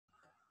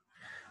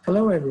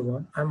Hello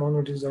everyone, I'm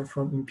Nonorthogonal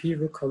from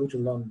Imperial College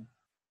London.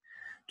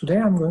 Today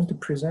I'm going to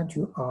present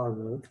you our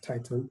work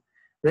titled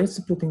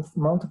RateSplitting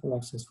Multiple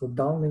Access for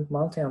Downlink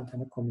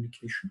Multi-Antenna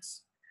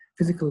Communications,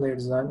 Physical Layer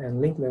Design and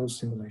Link Level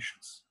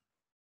Simulations.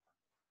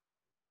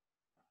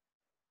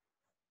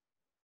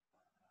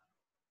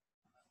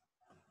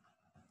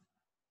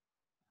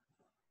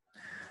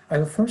 I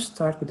will first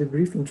start with a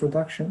brief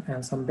introduction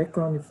and some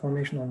background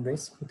information on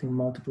RateSplitting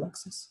multiple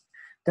access.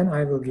 Then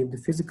I will give the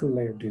physical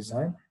layer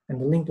design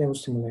and the link level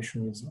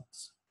simulation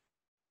results.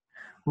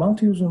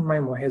 Multiuser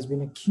MIMO has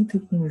been a key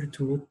technology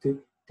to meet the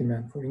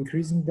demand for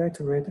increasing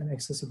data rate and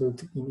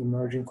accessibility in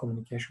emerging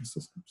communication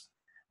systems.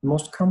 The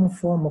most common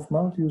form of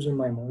multiuser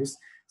MIMO is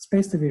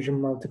space division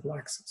multiple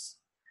access.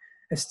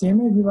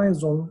 SDMA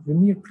relies on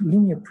linear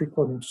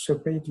precoding to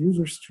separate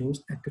user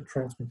streams at the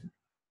transmitter.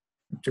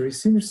 At the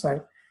receiver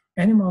side,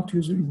 any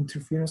multi-user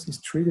interference is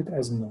treated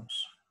as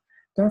noise.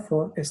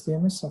 Therefore,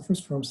 SDMA suffers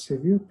from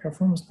severe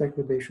performance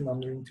degradation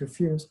under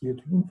interference due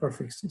to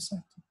imperfect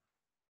CSIT.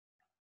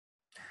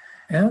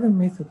 Another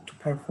method to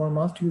perform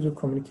multi-user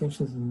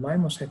communications in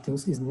MIMO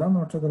settings is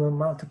non-orthogonal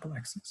multiple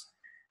access,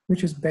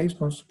 which is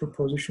based on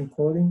superposition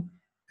coding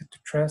at the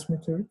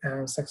transmitter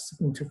and successive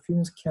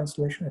interference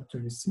cancellation at the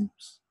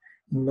receivers.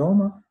 In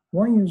NOMA,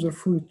 one user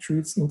fully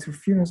treats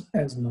interference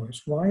as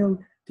noise, while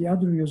the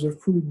other user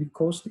fully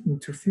decodes the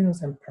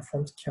interference and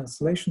performs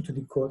cancellation to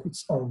decode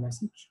its own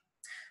message.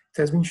 It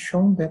has been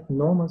shown that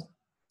NOMA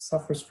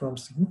suffers from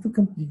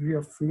significant degree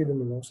of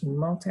freedom loss in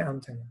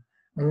multi-antenna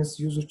unless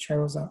user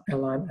channels are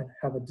aligned and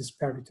have a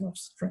disparity of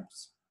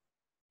strengths.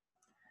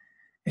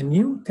 A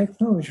new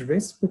technology,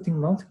 RateSplitting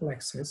multiple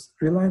access,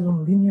 relies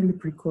on linearly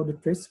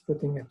precoded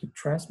RateSplitting at the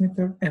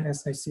transmitter and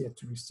SIC at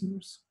the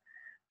receivers.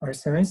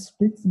 RSMA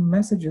splits the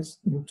messages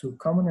into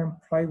common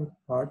and private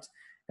parts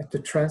at the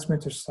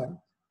transmitter side.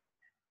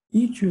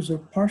 Each user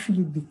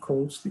partially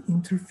decodes the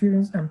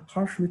interference and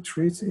partially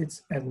treats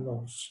it as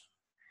noise.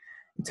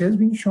 It has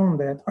been shown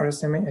that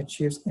RSMA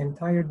achieves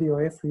entire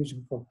DOF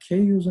region for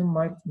K-user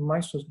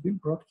MISO's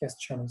broadcast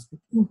channels with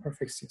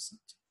imperfect CSIT.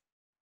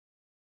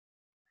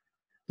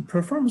 The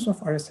performance of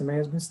RSMA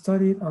has been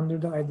studied under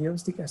the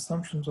idealistic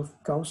assumptions of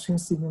Gaussian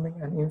signaling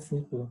and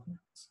infinite block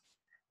lengths.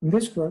 In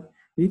this work,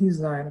 we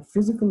designed a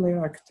physical layer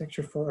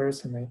architecture for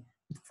RSMA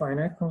with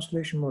finite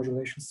constellation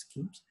modulation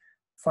schemes,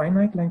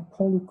 finite length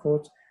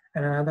polycodes,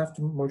 and an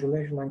adaptive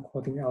modulation and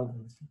coding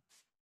algorithm.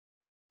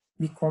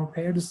 We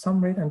compared the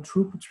sum rate and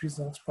throughput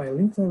results by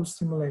link level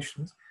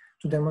simulations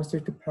to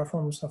demonstrate the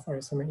performance of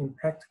RSMA in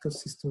practical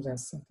systems and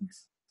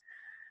settings.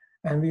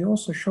 And we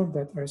also showed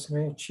that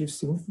RSMA achieves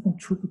significant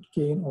throughput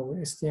gain over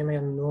SDMA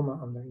and NOMA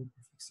under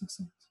imperfect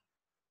CSIT.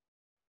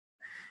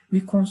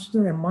 We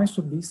consider a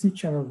MISO BC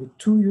channel with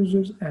 2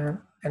 users and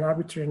an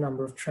arbitrary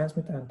number of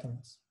transmit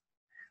antennas.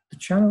 The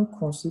channel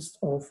consists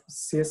of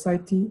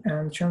CSIT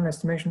and channel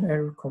estimation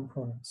error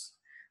components.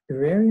 The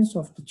variance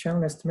of the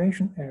channel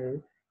estimation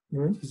error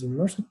is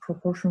inversely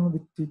proportional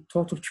with the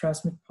total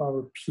transmit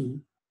power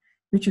P,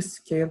 which is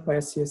scaled by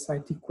a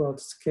CSIT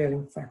quality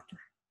scaling factor.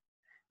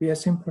 We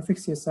assume perfect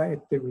CSI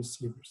at the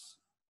receivers.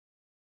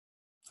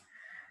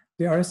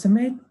 The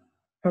RSMA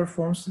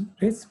performs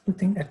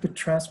RateSplitting at the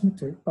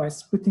transmitter by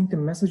splitting the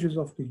messages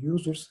of the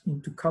users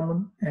into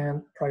common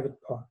and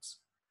private parts.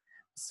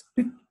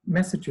 Split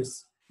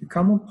messages, the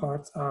common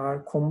parts, are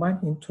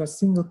combined into a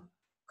single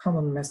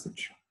common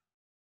message.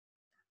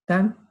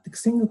 Then the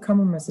single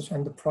common message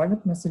and the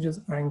private messages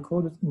are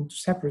encoded into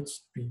separate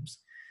streams,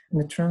 and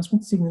the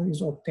transmit signal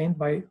is obtained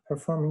by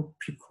performing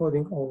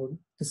precoding over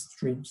the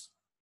streams.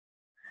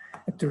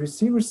 At the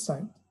receiver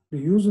side, the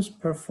users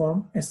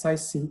perform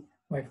SIC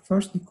by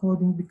first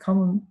decoding the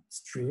common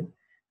stream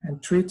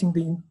and treating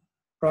the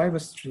private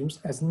streams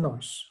as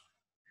noise.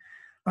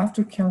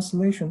 After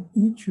cancellation,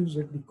 each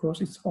user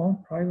decodes its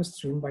own private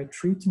stream by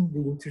treating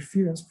the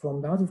interference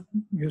from the other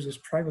user's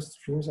private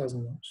streams as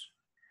noise.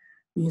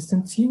 The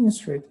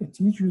instantaneous rate at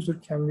each user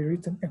can be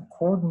written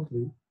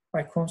accordingly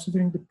by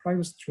considering the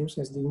private streams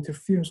as the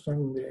interference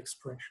term in their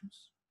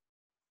expressions.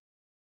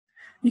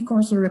 We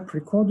consider a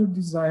precoder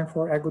design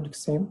for ergodic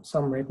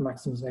sum rate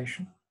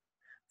maximization.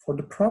 For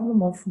the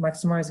problem of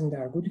maximizing the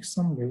ergodic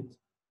sum rate,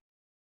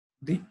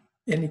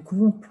 an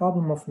equivalent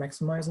problem of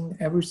maximizing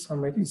the average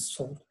sum rate is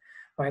solved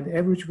by the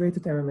average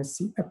weighted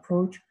MMSC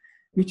approach,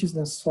 which is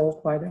then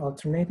solved by the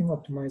alternating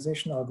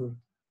optimization algorithm.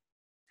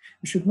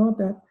 We should note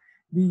that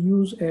we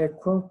use a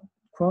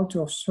quality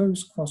of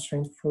service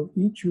constraint for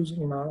each user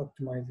in our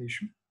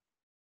optimization.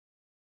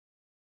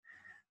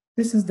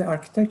 This is the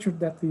architecture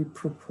that we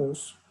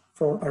propose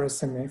for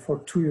RSMA for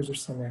 2-user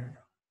scenario.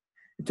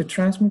 At the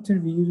transmitter,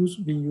 we use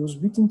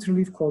with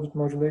interleave coded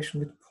modulation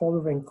with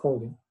polar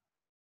encoding.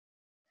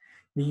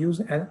 We use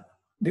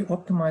the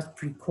optimized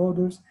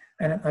precoders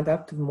and an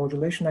adaptive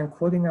modulation and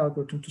coding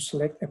algorithm to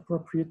select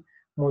appropriate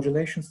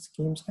modulation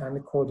schemes and the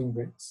coding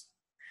rates.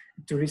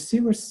 At the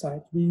receiver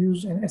side, we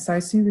use an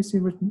SIC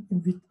receiver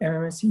with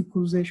MMSC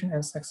equalization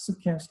and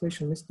successive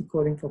cancellation list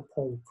decoding for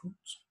polar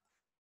codes.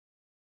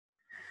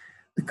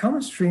 The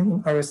common stream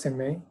in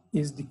RSMA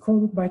is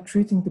decoded by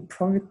treating the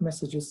private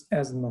messages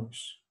as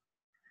noise.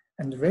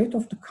 And the rate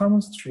of the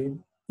common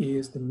stream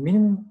is the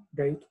minimum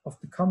rate of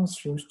the common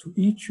streams to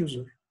each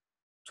user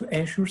to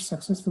ensure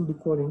successful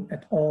decoding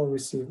at all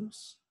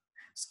receivers.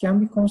 This can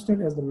be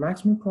considered as the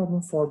maximum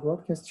problem for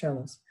broadcast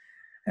channels,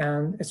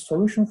 and a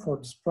solution for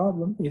this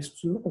problem is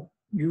to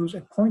use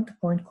a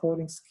point-to-point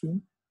coding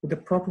scheme with the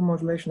proper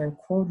modulation and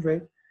code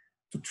rate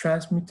to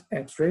transmit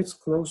at rates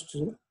close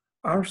to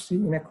RC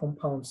in a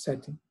compound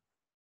setting.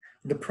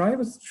 The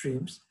private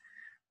streams,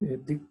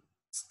 the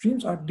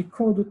streams are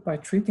decoded by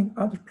treating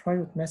other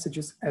private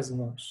messages as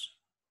noise.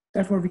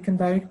 Therefore, we can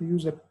directly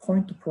use a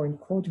point-to-point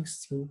coding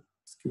scheme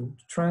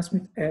to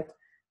transmit at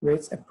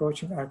rates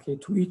approaching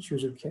RK to each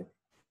user K.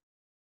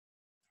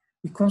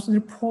 We consider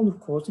polar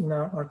codes in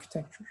our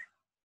architecture.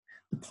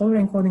 The polar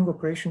encoding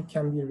operation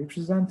can be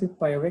represented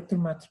by a vector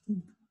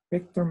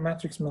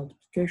matrix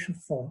multiplication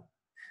form.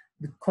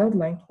 The code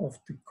length of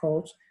the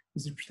codes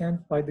is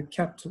represented by the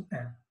capital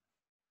N.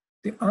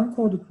 The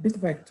uncoded bit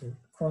vector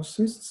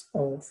consists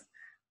of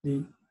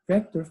the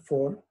vector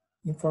for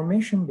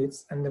information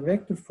bits and the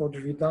vector for the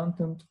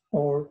redundant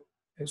or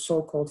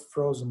so-called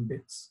frozen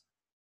bits.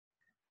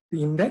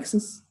 The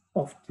indexes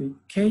of the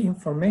K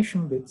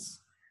information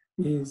bits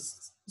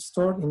is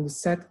stored in the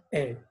set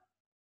A.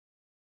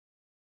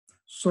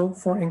 So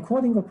for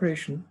encoding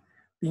operation,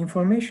 the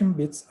information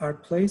bits are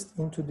placed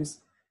into this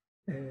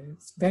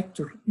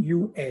vector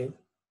UA,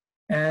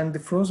 and the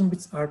frozen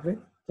bits are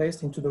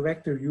placed into the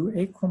vector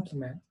UA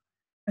complement,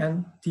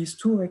 and these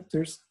two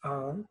vectors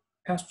are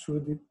passed through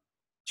the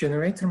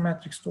generator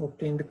matrix to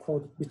obtain the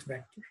coded bit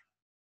vector.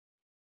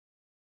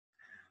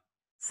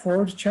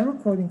 For the channel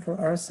coding for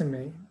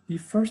RSMA, we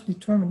first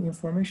determine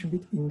information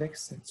bit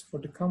index sets for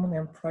the common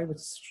and private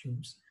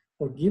streams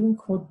for given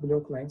code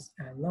block lengths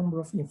and number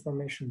of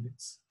information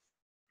bits.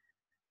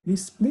 We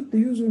split the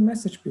user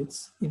message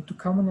bits into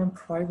common and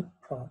private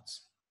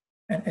parts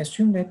and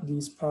assume that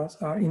these parts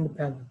are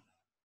independent.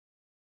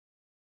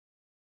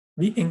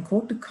 We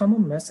encode the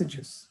common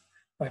messages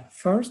by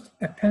first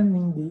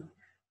appending the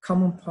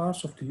common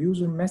parts of the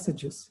user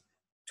messages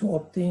to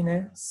obtain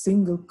a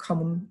single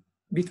common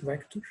bit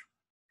vector.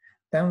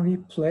 Then we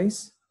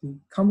place the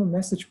common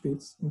message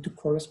bits into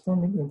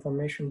corresponding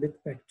information bit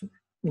vector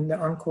in the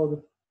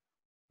uncoded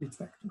bit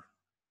vector.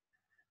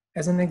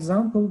 As an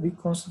example, we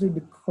consider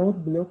the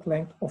code block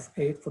length of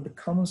 8 for the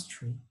common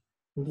stream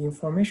in the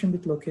information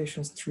bit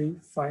locations 3,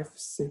 5,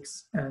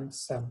 6, and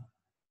 7.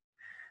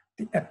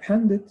 The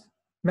appended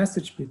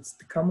message bits,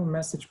 the common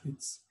message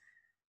bits,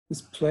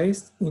 is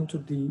placed into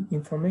the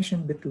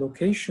information bit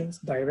locations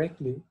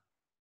directly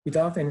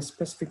without any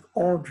specific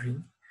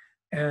ordering,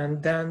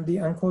 and then the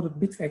uncoded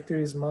bit vector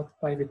is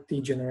multiplied with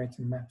the generated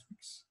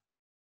matrix.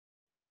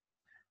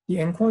 The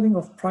encoding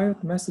of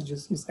private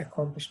messages is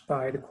accomplished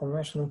by the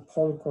conventional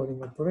polar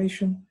coding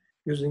operation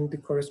using the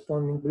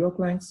corresponding block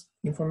lengths,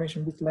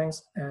 information bit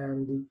lengths,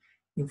 and the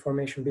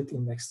information bit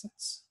index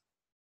sets.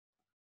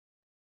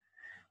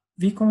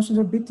 We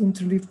consider bit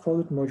interleaved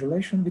coded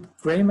modulation with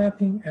gray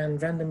mapping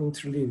and random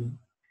interleaving.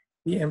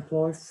 We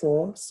employ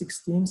 4,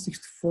 16,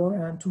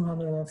 64, and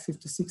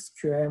 256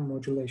 QAM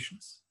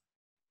modulations.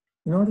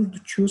 In order to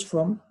choose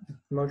from the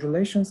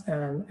modulations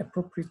and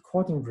appropriate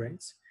coding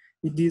rates,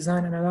 we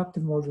design an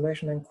adaptive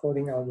modulation and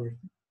coding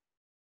algorithm.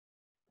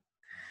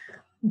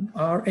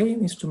 Our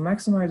aim is to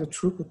maximize the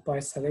throughput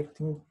by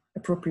selecting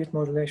appropriate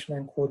modulation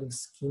and coding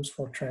schemes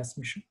for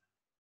transmission.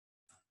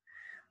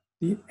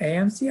 The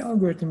AMC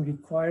algorithm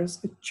requires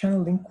a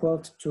channel link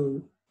quality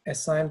to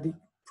assign the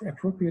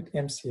appropriate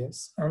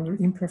MCS under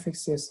imperfect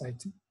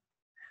CSIT.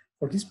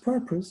 For this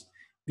purpose,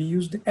 we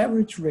use the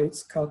average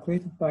rates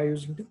calculated by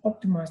using the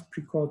optimized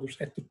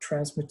precoders at the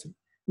transmitter,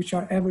 which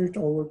are averaged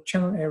over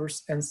channel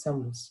errors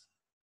ensembles.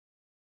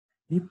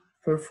 We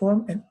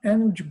perform an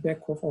energy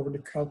backoff over the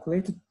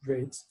calculated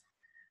rates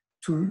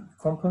to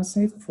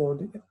compensate for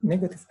the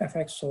negative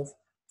effects of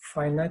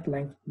finite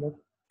length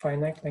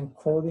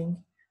coding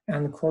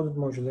and the coded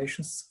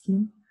modulation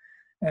scheme,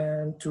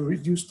 and to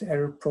reduce the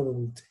error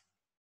probability.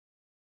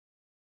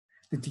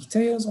 The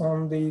details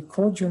on the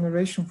code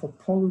generation for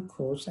polar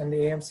codes and the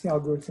AMC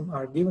algorithm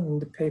are given in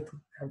the paper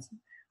and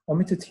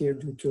omitted here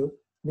due to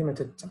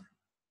limited time.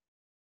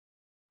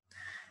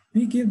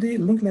 We give the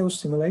link level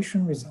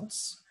simulation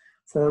results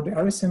for the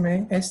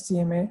RSMA,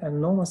 STMA,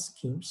 and NOMA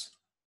schemes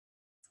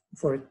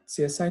for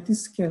CSIT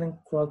scaling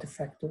quality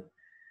factor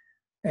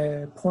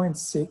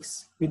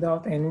 0.6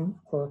 without any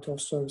quality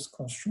of service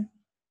constraint.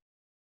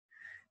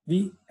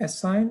 We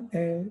assign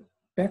a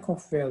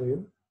backoff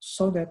value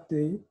so that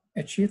the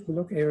achieved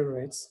block error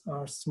rates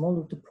are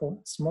smaller than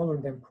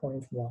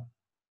 0.1.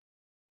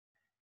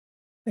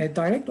 A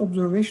direct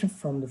observation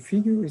from the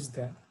figure is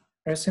that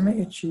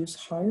RSMA achieves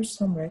higher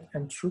sum rate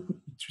and throughput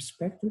with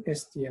respect to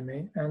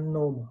STMA and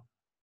NOMA.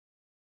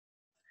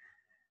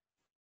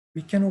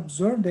 We can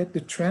observe that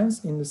the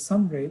trends in the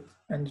sum rate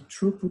and the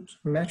throughput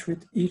match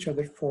with each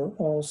other for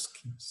all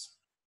schemes.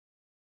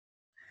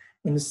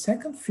 In the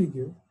second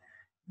figure,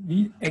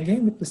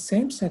 Again, with the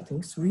same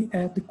settings, we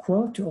add the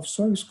quality of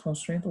service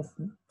constraint of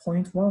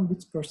 0.1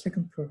 bits per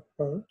second per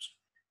hertz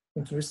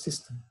into the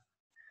system.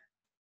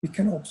 We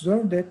can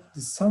observe that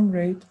the sum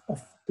rate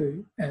of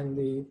and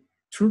the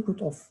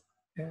throughput of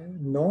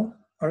no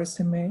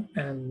RSMA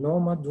and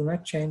NOMA do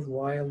not change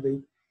while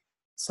the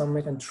sum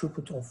rate and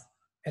throughput of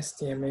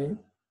SDMA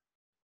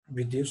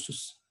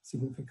reduces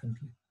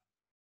significantly.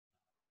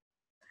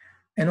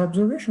 An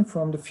observation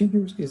from the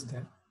figures is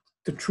that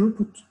the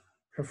throughput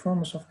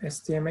performance of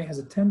SDMA has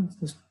a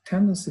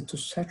tendency to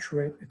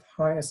saturate at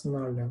high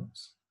SNR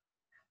levels.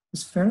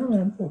 This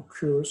phenomenon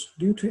occurs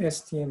due to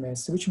SDMA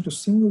switching to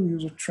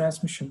single-user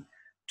transmission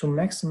to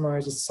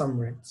maximize its sum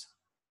rates.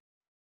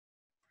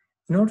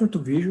 In order to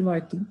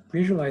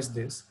visualize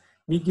this,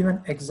 we give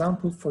an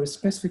example for a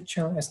specific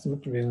channel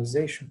estimate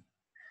realization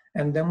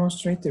and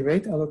demonstrate the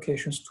rate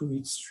allocations to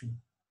each stream.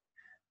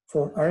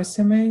 For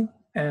RSMA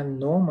and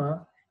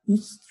NOMA,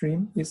 each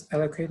stream is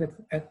allocated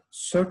at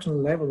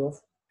certain level of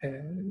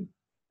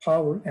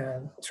power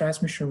and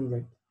transmission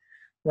rate,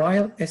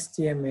 while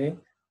SDMA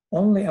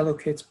only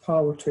allocates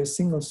power to a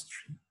single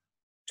stream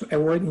to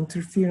avoid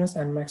interference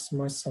and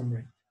maximize sum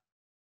rate.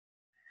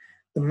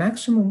 The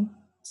maximum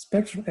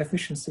spectral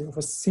efficiency of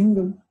a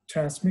single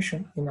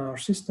transmission in our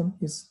system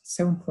is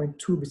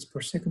 7.2 bits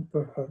per second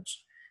per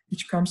hertz,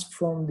 which comes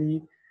from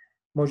the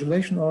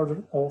modulation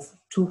order of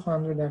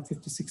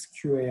 256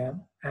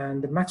 QAM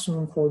and the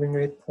maximum encoding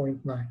rate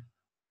 0.9.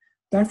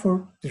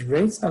 Therefore, the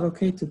rates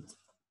allocated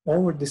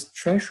over this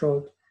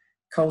threshold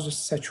causes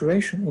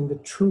saturation in the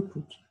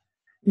throughput,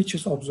 which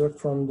is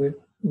observed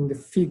in the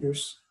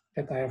figures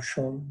that I have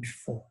shown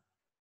before.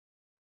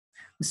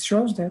 This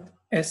shows that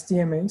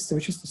SDMA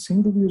switches to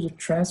single-user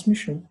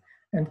transmission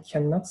and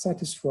cannot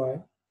satisfy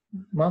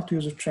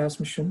multi-user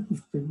transmission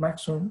if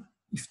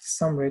the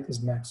sum rate is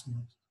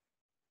maximized.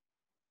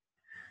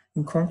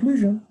 In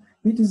conclusion,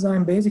 we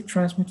design basic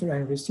transmitter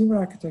and receiver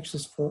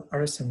architectures for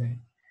RSMA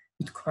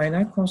with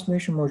finite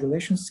constellation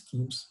modulation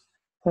schemes,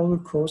 polar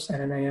coarse,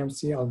 and an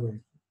AMC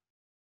algorithm.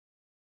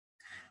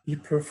 We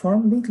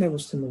perform link level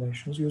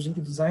simulations using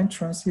the design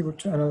transceiver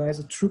to analyze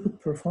the throughput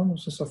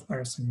performances of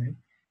RSMA,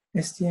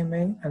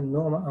 SDMA, and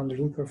NOMA under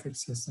imperfect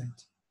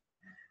CSIT.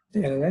 The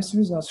LLS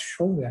results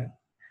show that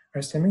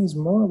RSMA is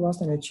more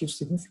robust and achieves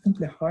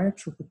significantly higher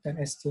throughput than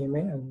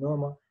SDMA and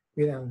NOMA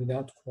with and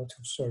without quality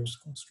of service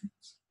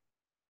constraints.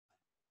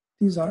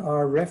 These are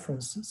our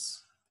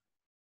references.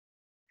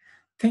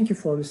 Thank you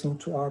for listening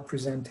to our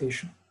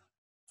presentation.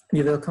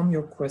 We welcome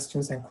your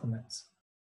questions and comments.